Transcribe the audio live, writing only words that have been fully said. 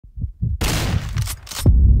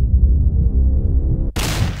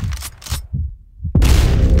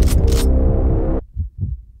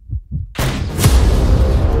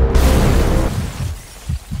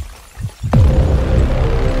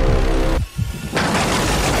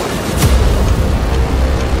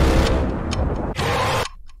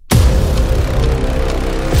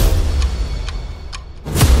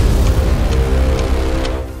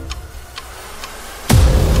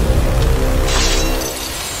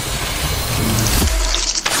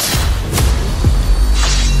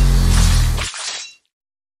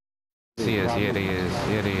Yeah, they is.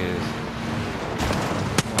 Yeah, they is.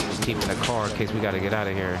 I'm just keeping the car in case we gotta get out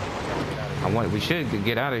of here. We should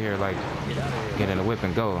get out of here, like, get in the whip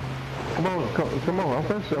and go. Come on. I'm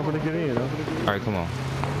gonna get in. All right, come on.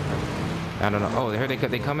 I don't know. Oh, here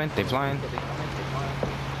they coming. They flying.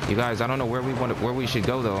 You guys, I don't know where we should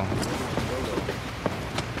go though.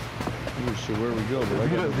 Where we go?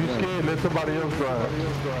 If you scared, let somebody else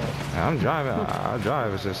drive. I'm driving. I'll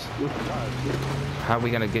drive. It's just how we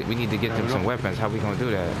gonna get? We need to get them some weapons. How we gonna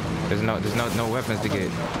do that? There's no weapons to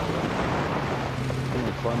get.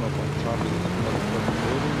 Climb up on top of this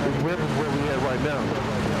weapons where we at right now.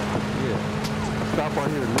 Yeah. Stop right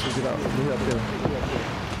here. Let me get out. Let me up there.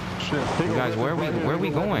 Shit. You guys, where are we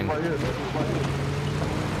going?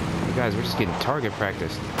 You guys, we're just getting target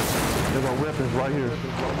practice. There's our weapons right here.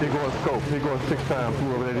 Here going scope. Here going 6 times.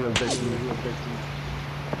 Whoever that is.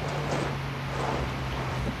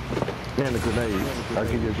 And a grenade. I'll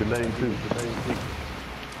give you a grenade too.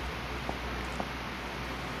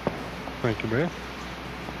 Thank you, man.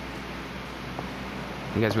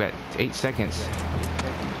 You guys, we got 8 seconds.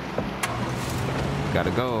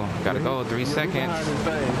 Gotta go. 3 seconds.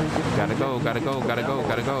 Gotta go.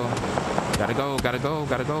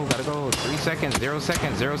 3 seconds. 0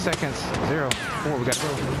 seconds. 0 seconds. 0. Oh, we gotta go.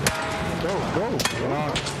 Go.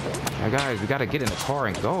 Now, guys, we gotta get in the car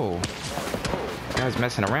and go. You guys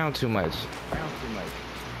messing around too much.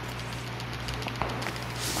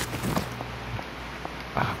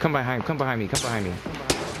 Come behind me.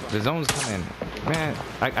 The zone's coming. Man,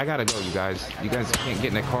 I gotta go, you guys. You guys can't get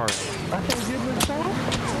in the car. I can't get in the car?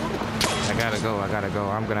 I gotta go.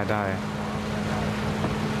 I'm gonna die.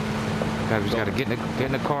 Guys, we just gotta get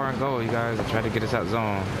in the car and go, you guys. And try to get us out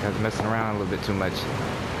zone. You guys messing around a little bit too much.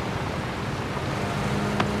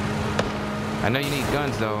 I know you need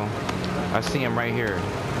guns, though. I see him right here.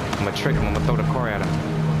 I'm gonna trick him. I'm gonna throw the car at him.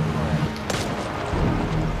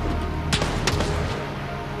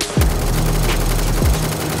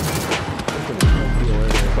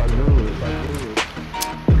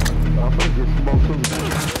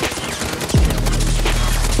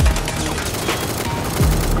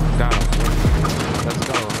 Got him. Let's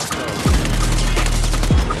go.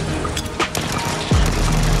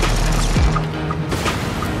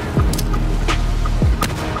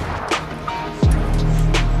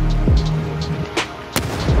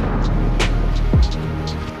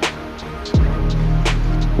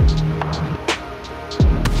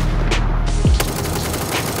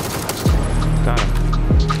 Got him.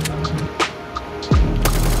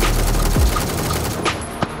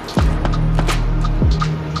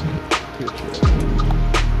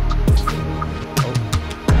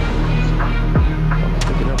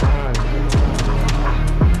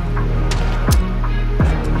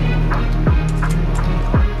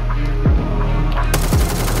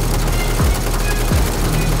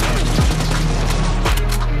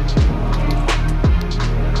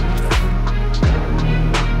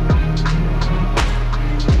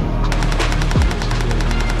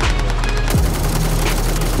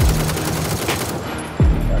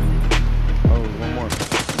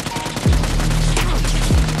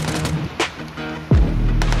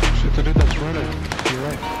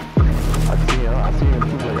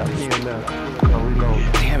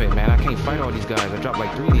 Damn it, man. I can't fight all these guys. I dropped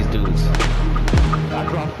like 3 of these dudes. I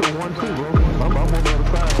dropped 1 too, bro. I'm on the other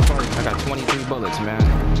side. I got 23 bullets, man.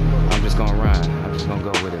 I'm just gonna run. I'm just gonna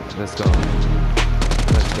go with it. Let's go.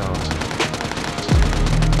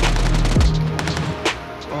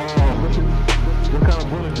 Oh, what kind of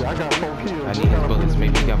bullets? I got 4 kills. I need his bullets.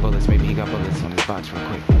 Maybe he got bullets. Maybe he got bullets on his box real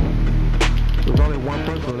quick. There's only 1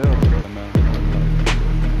 person left.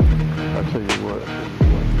 I'll tell you what.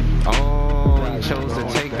 Oh, he chose to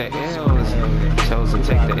take the L's. Chose to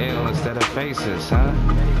take the L instead of faces, huh?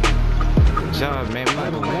 Good job, man. We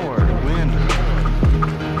need more.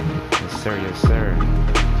 Yes, sir. Yes, sir.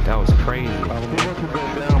 That was crazy. He must have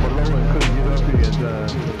been down below and couldn't get up here.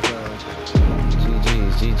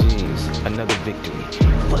 GG's. Another victory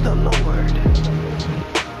for the Lord.